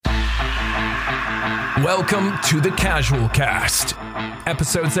Welcome to the CasualCast.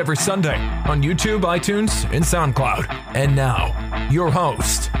 Episodes every Sunday on YouTube, iTunes, and SoundCloud. And now, your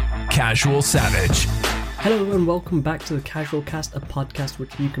host, Casual Savage. Hello and welcome back to the CasualCast, a podcast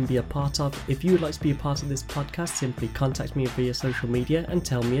which you can be a part of. If you would like to be a part of this podcast, simply contact me via social media and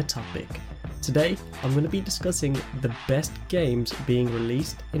tell me a topic. Today, I'm going to be discussing the best games being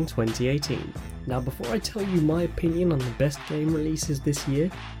released in 2018. Now, before I tell you my opinion on the best game releases this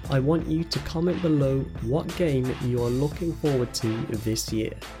year, I want you to comment below what game you are looking forward to this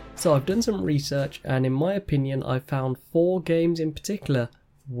year. So I've done some research, and in my opinion, I found 4 games in particular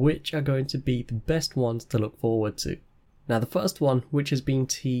which are going to be the best ones to look forward to. Now, the first one, which has been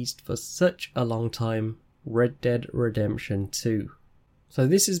teased for such a long time, Red Dead Redemption 2. So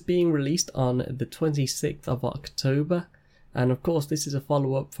this is being released on the 26th of October, and of course this is a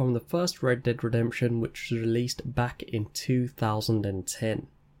follow-up from the first Red Dead Redemption, which was released back in 2010.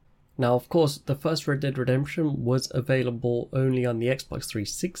 Now, of course, the first Red Dead Redemption was available only on the Xbox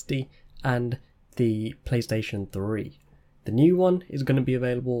 360 and the PlayStation 3. The new one is going to be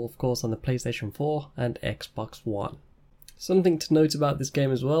available, of course, on the PlayStation 4 and Xbox One. Something to note about this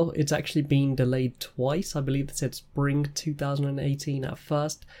game as well, it's actually been delayed twice. I believe they said spring 2018 at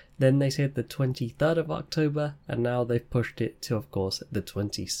first, then they said the 23rd of October, and now they've pushed it to, of course, the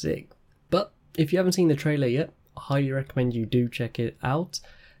 26th. But if you haven't seen the trailer yet, I highly recommend you do check it out.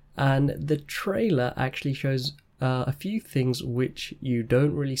 And the trailer actually shows a few things which you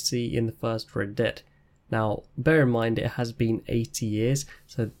don't really see in the first Red Dead. Now, bear in mind it has been 80 years,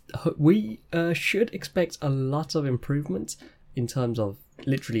 so we should expect a lot of improvements in terms of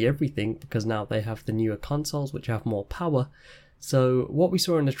literally everything, because now they have the newer consoles which have more power. So what we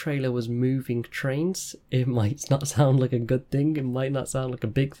saw in the trailer was moving trains. It might not sound like a good thing, it might not sound like a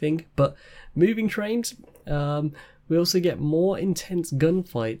big thing, but moving trains. We also get more intense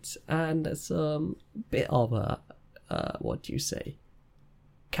gunfights and some bit of a,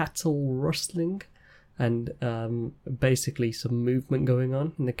 cattle rustling. And basically some movement going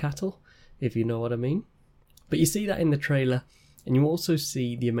on in the cattle, if you know what I mean. But you see that in the trailer, and you also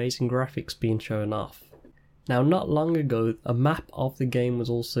see the amazing graphics being shown off. Now, not long ago, a map of the game was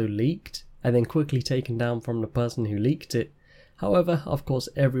also leaked, and then quickly taken down from the person who leaked it. However, of course,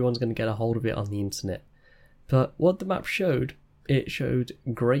 everyone's going to get a hold of it on the internet. But what the map showed, it showed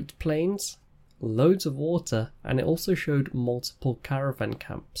Great Plains, loads of water, and it also showed multiple caravan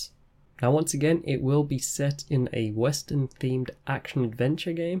camps. Now, once again, it will be set in a Western-themed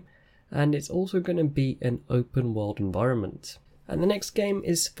action-adventure game, and it's also going to be an open-world environment. And the next game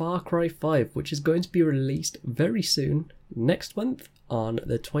is Far Cry 5, which is going to be released very soon, next month, on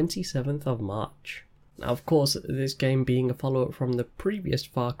the 27th of March. Now, of course, this game being a follow-up from the previous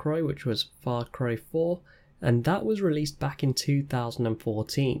Far Cry, which was Far Cry 4, and that was released back in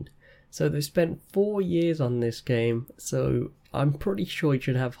 2014. So they spent 4 years on this game, so I'm pretty sure you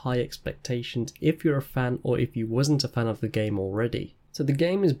should have high expectations if you're a fan or if you wasn't a fan of the game already. So the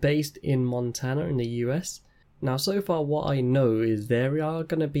game is based in Montana in the US. Now, so far what I know is there are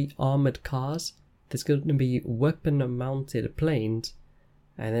going to be armoured cars, there's going to be weapon-mounted planes,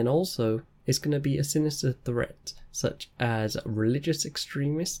 and then also it's going to be a sinister threat such as religious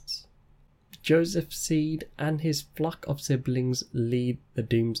extremists. Joseph Seed and his flock of siblings lead the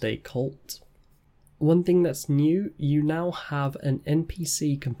Doomsday Cult. One thing that's new, you now have an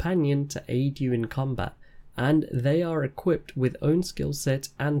NPC companion to aid you in combat, and they are equipped with own skill sets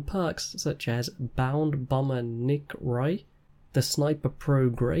and perks such as Bound Bomber Nick Rye, the Sniper Pro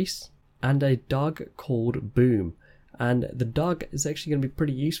Grace, and a dog called Boom. And the dog is actually going to be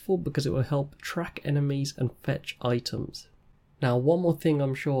pretty useful because it will help track enemies and fetch items. Now, one more thing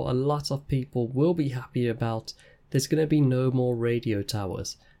I'm sure a lot of people will be happy about, there's going to be no more radio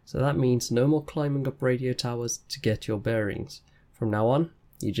towers. So that means no more climbing up radio towers to get your bearings. From now on,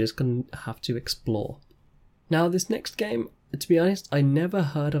 you're just going to have to explore. Now, this next game, to be honest, I never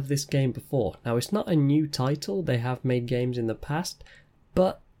heard of this game before. Now, it's not a new title, they have made games in the past,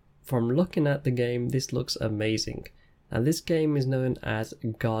 but from looking at the game, this looks amazing. And this game is known as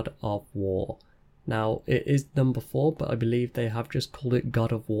God of War. Now, it is number 4, but I believe they have just called it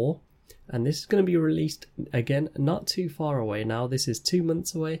God of War. And this is going to be released, again, not too far away now. This is 2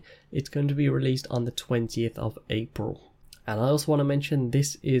 months away. It's going to be released on the 20th of April. And I also want to mention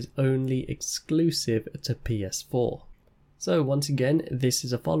this is only exclusive to PS4. So once again, this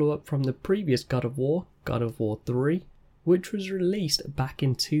is a follow-up from the previous God of War 3, which was released back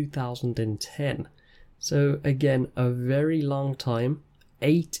in 2010. So again, a very long time,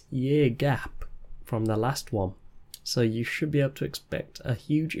 8-year gap from the last one. So you should be able to expect a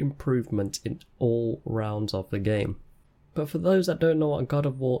huge improvement in all rounds of the game. But for those that don't know what God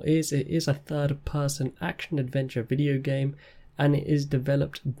of War is, it is a third-person action-adventure video game, and it is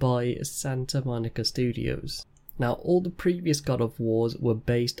developed by Santa Monica Studios. Now, all the previous God of Wars were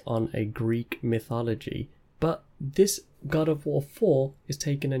based on a Greek mythology, but this God of War 4 is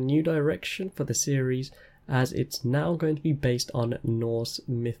taking a new direction for the series, as it's now going to be based on Norse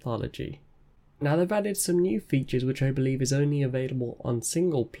mythology. Now, they've added some new features which I believe is only available on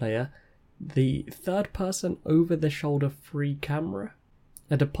single player: the third-person over-the-shoulder free camera,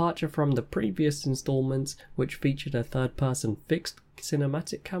 a departure from the previous installments which featured a third-person fixed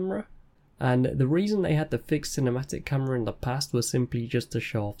cinematic camera. And the reason they had the fixed cinematic camera in the past was simply just to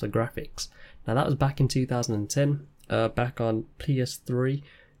show off the graphics. Now that was back in 2010, back on PS3.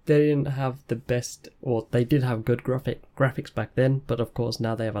 They didn't have the best, or they did have good graphics back then, but of course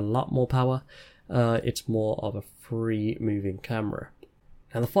now they have a lot more power. It's more of a free moving camera.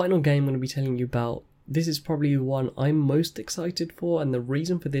 Now the final game I'm going to be telling you about, this is probably the one I'm most excited for, and the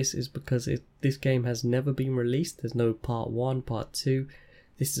reason for this is because this game has never been released. There's no part 1, part 2.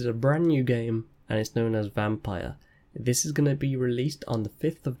 This is a brand new game, and it's known as Vampire. This is going to be released on the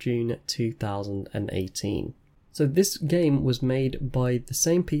 5th of June 2018. So this game was made by the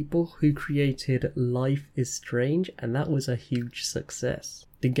same people who created Life is Strange, and that was a huge success.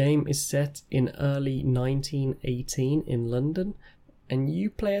 The game is set in early 1918 in London, and you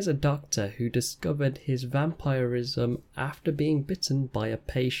play as a doctor who discovered his vampirism after being bitten by a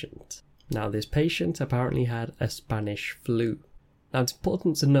patient. Now this patient apparently had a Spanish flu. Now it's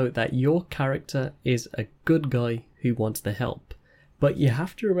important to note that your character is a good guy who wants to help, but you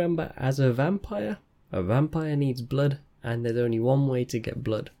have to remember, as a vampire needs blood, and there's only one way to get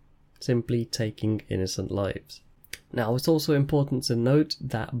blood: simply taking innocent lives. Now it's also important to note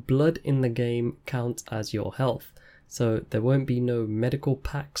that blood in the game counts as your health, so there won't be no medical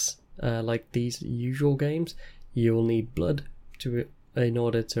packs like these usual games. You'll need blood in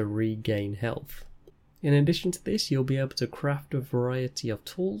order to regain health. In addition to this, you'll be able to craft a variety of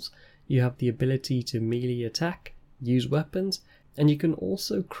tools. You have the ability to melee attack, use weapons, and you can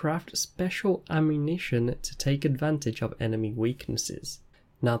also craft special ammunition to take advantage of enemy weaknesses.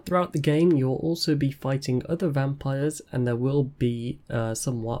 Now throughout the game, you'll also be fighting other vampires, and there will be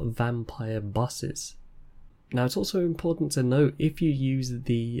somewhat vampire bosses. Now it's also important to note, if you use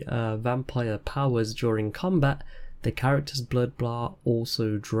the vampire powers during combat, the character's blood bar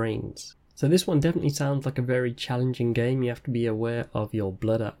also drains. So this one definitely sounds like a very challenging game. You have to be aware of your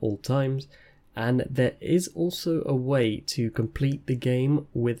blood at all times, and there is also a way to complete the game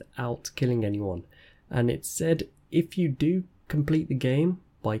without killing anyone. And it said if you do complete the game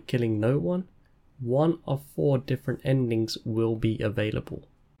by killing no one, 1 of 4 different endings will be available.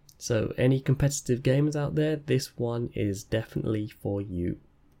 So any competitive gamers out there, this one is definitely for you.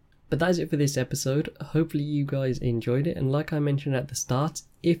 But that is it for this episode. Hopefully you guys enjoyed it, and like I mentioned at the start,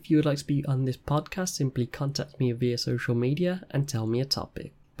 if you would like to be on this podcast, simply contact me via social media and tell me a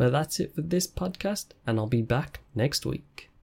topic. But that's it for this podcast, and I'll be back next week.